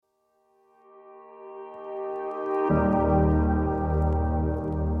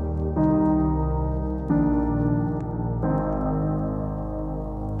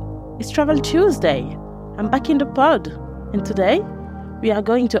It's Travel Tuesday. I'm back in the pod, and today we are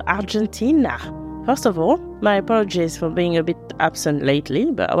going to Argentina. First of all, my apologies for being a bit absent lately,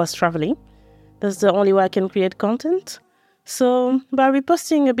 but I was traveling. That's the only way I can create content. So, by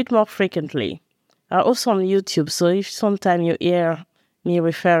reposting a bit more frequently. I'm also on YouTube, so if sometime you hear me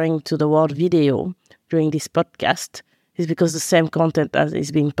referring to the word video during this podcast, it's because the same content as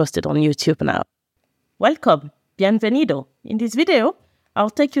is being posted on YouTube now. Welcome, bienvenido. In this video, I'll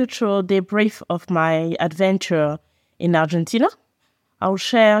take you through a debrief of my adventure in Argentina. I'll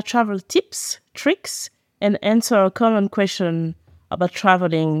share travel tips, tricks, and answer a common question about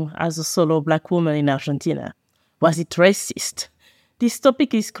traveling as a solo Black woman in Argentina. Was it racist? This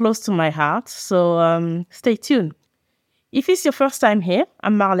topic is close to my heart, so stay tuned. If it's your first time here,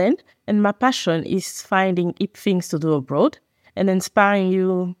 I'm Marlene, and my passion is finding hip things to do abroad and inspiring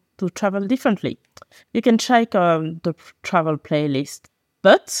you to travel differently. You can check the travel playlist.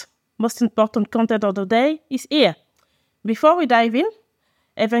 But most important content of the day is here. Before we dive in,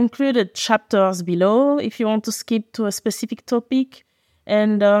 I've included chapters below if you want to skip to a specific topic.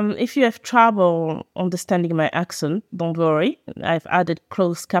 And if you have trouble understanding my accent, don't worry. I've added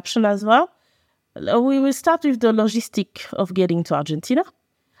closed caption as well. We will start with the logistic of getting to Argentina.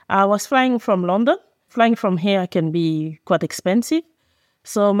 I was flying from London. Flying from here can be quite expensive.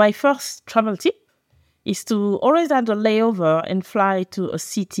 So my first travel tip is to always have a layover and fly to a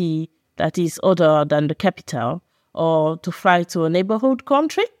city that is other than the capital, or to fly to a neighborhood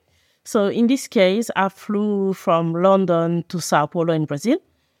country. So in this case, I flew from London to Sao Paulo in Brazil,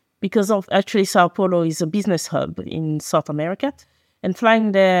 because of actually Sao Paulo is a business hub in South America. And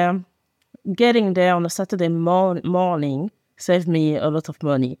flying there, getting there on a Saturday morning saved me a lot of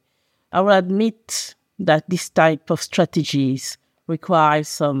money. I will admit that this type of strategies require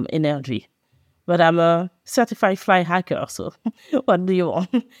some energy. But I'm a certified fly hacker, so what do you want?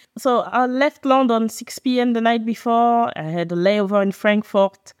 So I left London 6 p.m. the night before. I had a layover in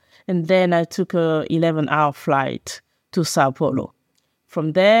Frankfurt, and then I took a 11-hour flight to Sao Paulo.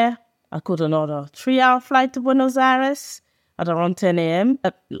 From there, I caught another 3-hour flight to Buenos Aires at around 10 a.m.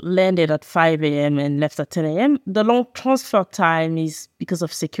 I landed at 5 a.m. and left at 10 a.m. The long transfer time is because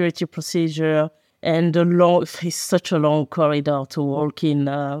of security procedure, and it's such a long corridor to walk in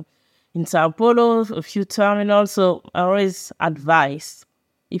Sao Paulo, a few terminals, so I always advise,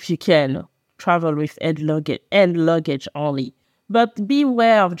 if you can, travel with hand luggage only. But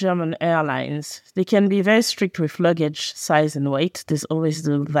beware of German airlines. They can be very strict with luggage size and weight. There's always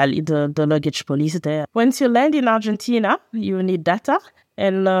the luggage police there. Once you land in Argentina, you need data.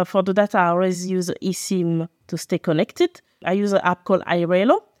 And for the data, I always use eSIM to stay connected. I use an app called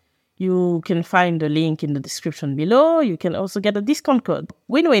iRelo. You can find the link in the description below. You can also get a discount code.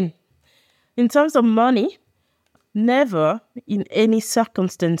 Win-win. In terms of money, never, in any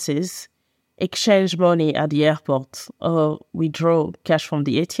circumstances, exchange money at the airport or withdraw cash from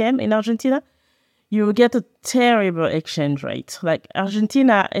the ATM in Argentina. You will get a terrible exchange rate. Like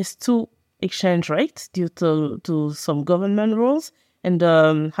Argentina has 2 exchange rates due to some government rules and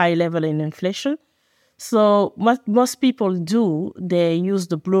high level in inflation. So what most people do, they use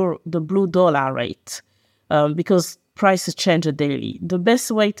the blue dollar rate because prices change daily. The best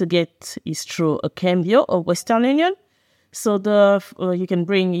way to get is through a Cambio or Western Union. So you can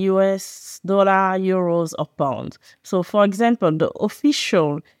bring US dollar, euros, or pound. So for example, the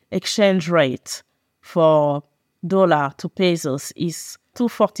official exchange rate for dollar to pesos is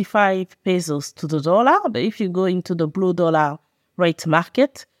 245 pesos to the dollar. But if you go into the blue dollar rate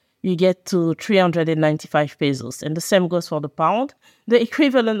market, you get to 395 pesos. And the same goes for the pound. The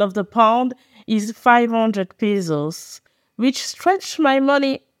equivalent of the pound is 500 pesos, which stretched my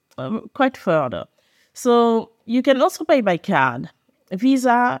money quite further. So you can also pay by card.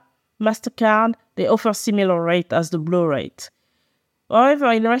 Visa, MasterCard, they offer similar rate as the blue rate.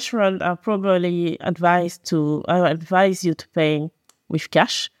 However, in restaurant, I advise you to pay with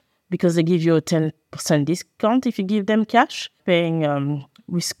cash because they give you a 10% discount if you give them cash. Paying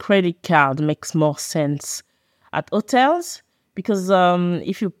with credit card makes more sense at hotels because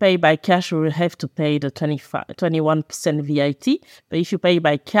if you pay by cash, you will have to pay the 21% VAT. But if you pay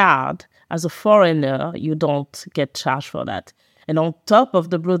by card, as a foreigner, you don't get charged for that. And on top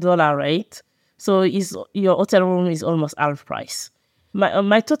of the blue dollar rate, so your hotel room is almost half price.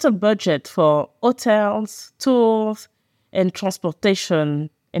 My total budget for hotels, tours, and transportation,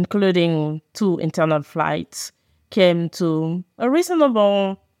 including 2 internal flights, came to a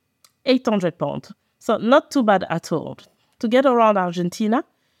reasonable £800. So not too bad at all. To get around Argentina,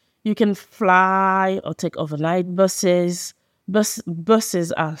 you can fly or take overnight buses.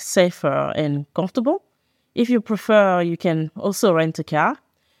 Buses are safer and comfortable. If you prefer, you can also rent a car.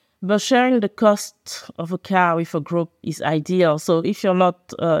 But sharing the cost of a car with a group is ideal. So if you're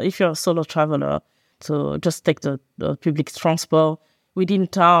a solo traveler, so just take the public transport. Within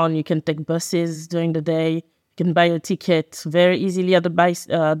town, you can take buses during the day. You can buy a ticket very easily at the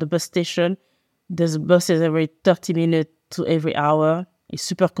bus station. There's buses every 30 minutes to every hour. It's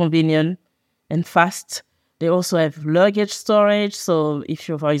super convenient and fast. They also have luggage storage. So if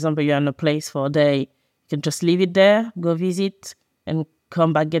for example, you're in a place for a day, you can just leave it there, go visit, and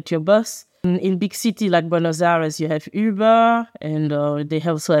come back, get your bus. In big city like Buenos Aires, you have Uber, and they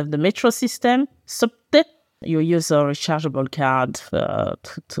also have the metro system, Subte. You use a rechargeable card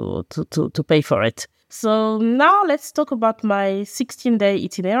to pay for it. So now let's talk about my 16-day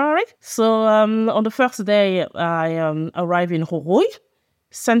itinerary. So on the first day, I arrived in Jujuy,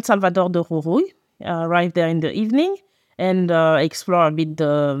 San Salvador de Jujuy. Arrived there in the evening and explore a bit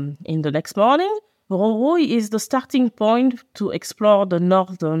in the next morning. Jujuy is the starting point to explore the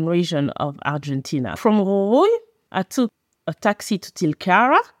northern region of Argentina. From Jujuy, I took a taxi to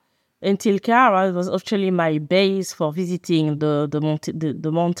Tilcara. And Tilcara was actually my base for visiting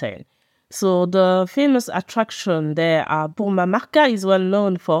the mountain. So the famous attraction there, Purmamarca, is well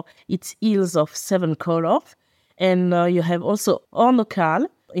known for its hills of 7 colors. And you have also Hornocal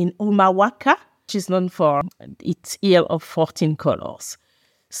in Humahuaca, which is known for its hill of 14 colors.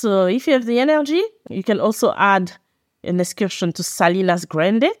 So if you have the energy, you can also add an excursion to Salinas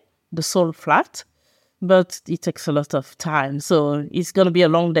Grande, the Sol Flat, but it takes a lot of time. So it's going to be a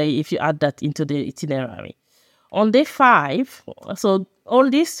long day if you add that into the itinerary. On day 5, so all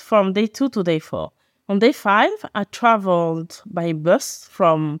this from day 2 to day 4. On day 5, I traveled by bus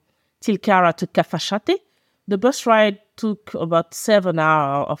from Tilcara to Cafachate. The bus ride took about 7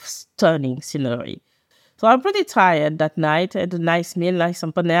 hours of stunning scenery. So I'm pretty tired that night. I had a nice meal, nice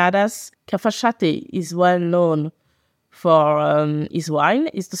empanadas. Cafachate is well known for its wine.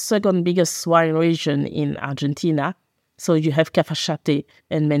 It's the second biggest wine region in Argentina. So you have Cafachate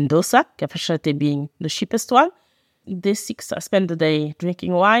and Mendoza, Cafachate being the cheapest one. Day 6, I spent the day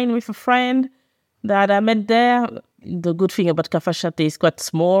drinking wine with a friend that I met there. The good thing about Cafachate is quite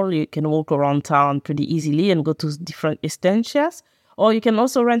small. You can walk around town pretty easily and go to different estancias. Or you can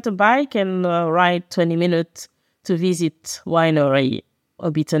also rent a bike and ride 20 minutes to visit winery a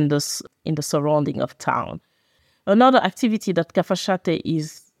bit in the surrounding of town. Another activity that Cafachate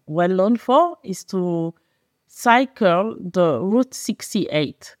is well known for is to cycle the Route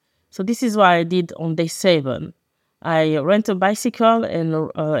 68. So this is what I did on day 7. I rent a bicycle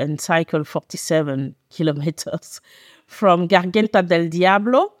and cycle 47 kilometers from Garganta del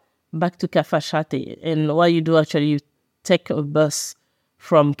Diablo back to Cafachate. And what you do actually, you take a bus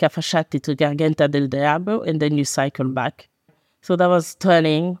from Cafachate to Garganta del Diablo and then you cycle back. So that was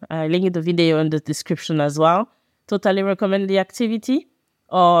stunning. I link the video in the description as well. Totally recommend the activity.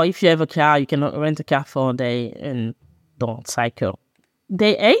 Or if you have a car, you can rent a car for a day and don't cycle.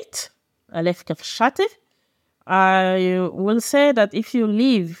 Day 8, I left Cafachate. I will say that if you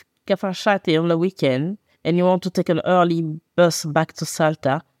leave Cafachate on the weekend and you want to take an early bus back to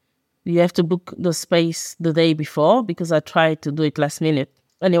Salta, you have to book the space the day before, because I tried to do it last minute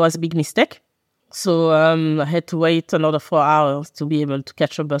and it was a big mistake. So I had to wait another 4 hours to be able to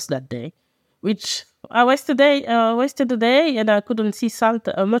catch a bus that day, which I wasted the day and I couldn't see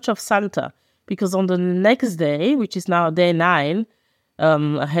Salta, much of Salta, because on the next day, which is now day 9,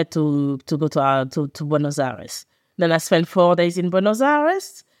 I had to go to Buenos Aires. Then I spent 4 days in Buenos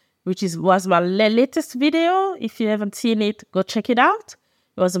Aires, which was my latest video. If you haven't seen it, go check it out.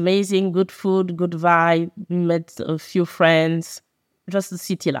 It was amazing, good food, good vibe, met a few friends, just the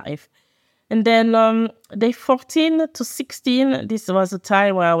city life. And then day 14 to 16, this was the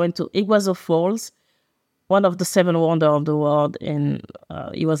time where I went to Iguazu Falls, one of the 7 wonders of the world, and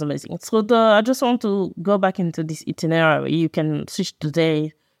it was amazing. So I just want to go back into this itinerary. You can switch the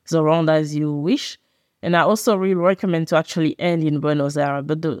days around as you wish. And I also really recommend to actually end in Buenos Aires.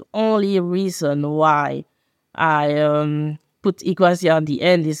 But the only reason why I put Iguazu at the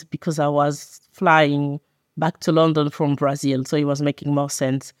end is because I was flying back to London from Brazil, so it was making more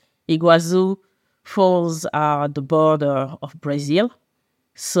sense. Iguazu Falls are the border of Brazil,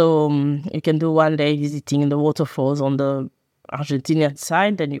 so you can do 1 day visiting the waterfalls on the Argentinian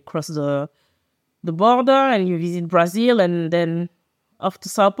side, then you cross the border and you visit Brazil, and then off to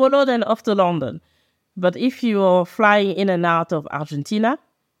Sao Paulo, then off to London. But if you are flying in and out of Argentina,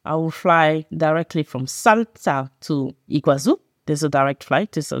 I will fly directly from Salta to Iguazu. There's a direct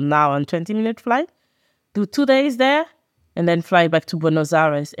flight. It's an hour and 20-minute flight. Do 2 days there, and then fly back to Buenos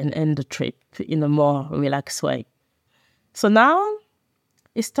Aires and end the trip in a more relaxed way. So now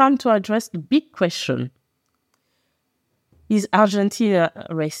it's time to address the big question. is Argentina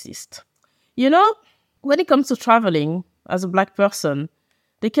racist? You know, when it comes to traveling as a Black person,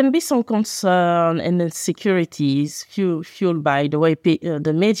 there can be some concern and insecurities fueled by the way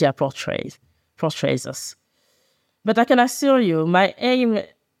the media portrays us. But I can assure you, my aim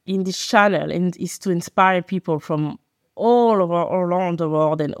in this channel is to inspire people from all around the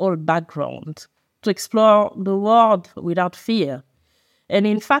world and all backgrounds to explore the world without fear. And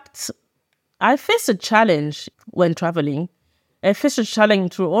in fact, I face a challenge when traveling. I face a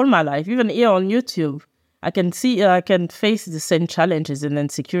challenge through all my life. Even here on YouTube, I can face the same challenges and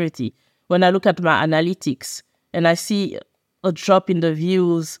insecurity. When I look at my analytics and I see a drop in the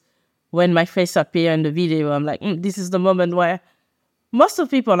views when my face appears in the video, I'm like, this is the moment where most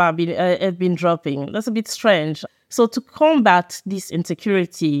of people have been dropping. That's a bit strange. So to combat this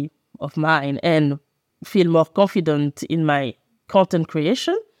insecurity of mine and feel more confident in my content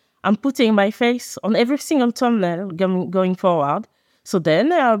creation, I'm putting my face on every single thumbnail going forward. So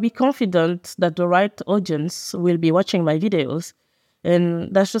then I'll be confident that the right audience will be watching my videos.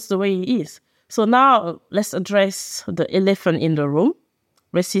 And that's just the way it is. So now let's address the elephant in the room,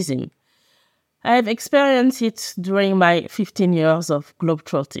 racism. I've experienced it during my 15 years of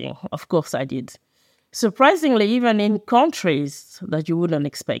globetrotting. Of course I did. Surprisingly, even in countries that you wouldn't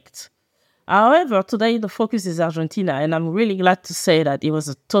expect. However, today the focus is Argentina, and I'm really glad to say that it was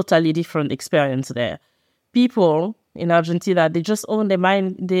a totally different experience there. People in Argentina, they just own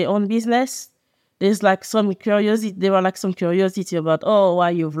their own business. There's like some curiosity. There were like some curiosity about, why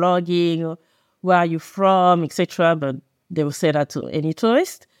are you vlogging? Where are you from? Etc. But they will say that to any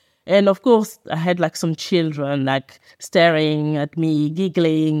tourist. And of course, I had like some children like staring at me,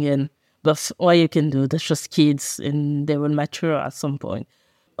 giggling, but what you can do, that's just kids, and they will mature at some point.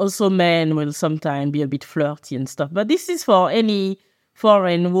 Also, men will sometimes be a bit flirty and stuff. But this is for any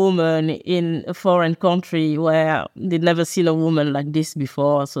foreign woman in a foreign country where they've never seen a woman like this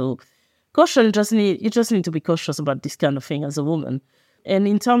before. So caution, you just need to be cautious about this kind of thing as a woman. And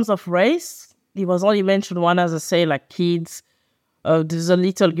in terms of race, it was only mentioned one, as I say, like kids. There's a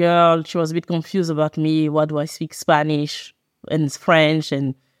little girl, she was a bit confused about me. What do I speak? Spanish and French,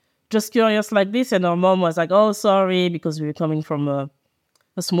 and just curious like this. And her mom was like, oh, sorry, because we were coming from a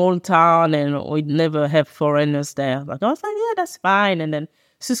small town and we'd never have foreigners there. Like, I was like, yeah, that's fine. And then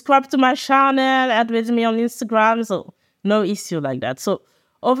subscribe to my channel, add with me on Instagram. So no issue like that. So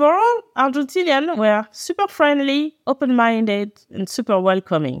overall, Argentinians were super friendly, open-minded, and super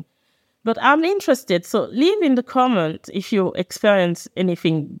welcoming. But I'm interested, so leave in the comment if you experience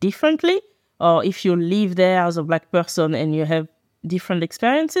anything differently, or if you live there as a Black person and you have different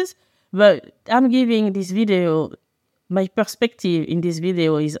experiences. But I'm giving this video, my perspective in this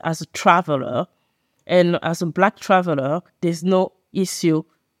video is as a traveler, and as a Black traveler, there's no issue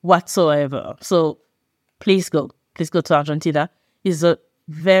whatsoever. So please go to Argentina. It's a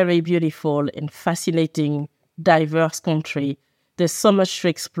very beautiful and fascinating, diverse country. There's so much to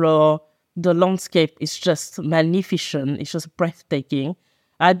explore. The landscape is just magnificent. It's just breathtaking.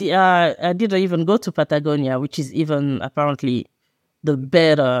 I didn't even go to Patagonia, which is even apparently the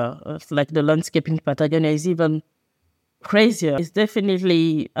better. Like the landscape in Patagonia is even crazier. It's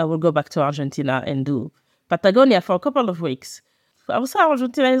definitely, I will go back to Argentina and do Patagonia for a couple of weeks. I would say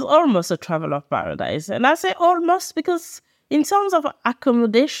Argentina is almost a traveler paradise. And I say almost because in terms of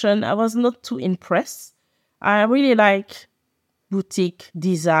accommodation, I was not too impressed. I really like boutique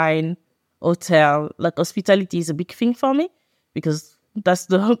design, hotel, like hospitality is a big thing for me because that's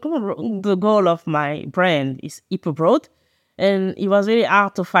the goal of my brand is Eat Abroad. And it was really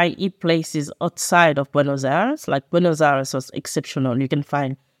hard to find eat places outside of Buenos Aires. Like Buenos Aires was exceptional. You can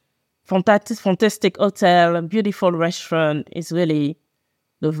find fantastic hotel, beautiful restaurant. It's really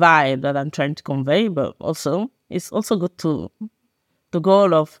the vibe that I'm trying to convey, but also it's also good to the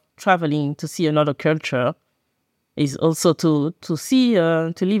goal of traveling to see another culture is also to see,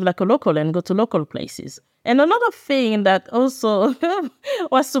 to live like a local and go to local places. And another thing that also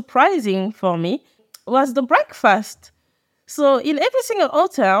was surprising for me was the breakfast. So in every single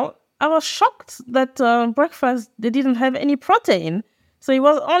hotel, I was shocked that breakfast, they didn't have any protein. So it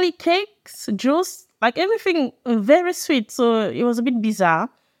was only cakes, juice, like everything very sweet. So it was a bit bizarre.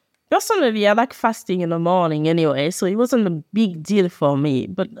 Personally, I like fasting in the morning anyway, so it wasn't a big deal for me.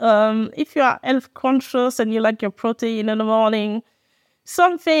 But if you are health conscious and you like your protein in the morning,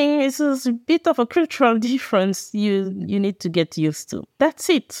 it's a bit of a cultural difference you need to get used to. That's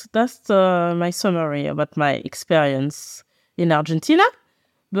it. That's my summary about my experience in Argentina.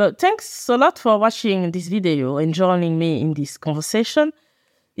 But thanks a lot for watching this video and joining me in this conversation.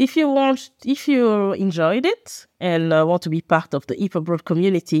 If you enjoyed it and want to be part of the Eat Abroad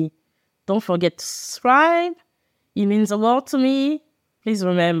community, don't forget to subscribe, It means the world to me. Please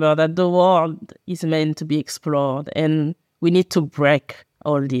remember that the world is meant to be explored, and we need to break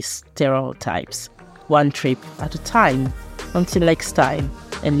all these stereotypes, one trip at a time. Until next time,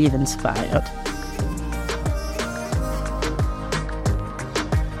 and live inspired.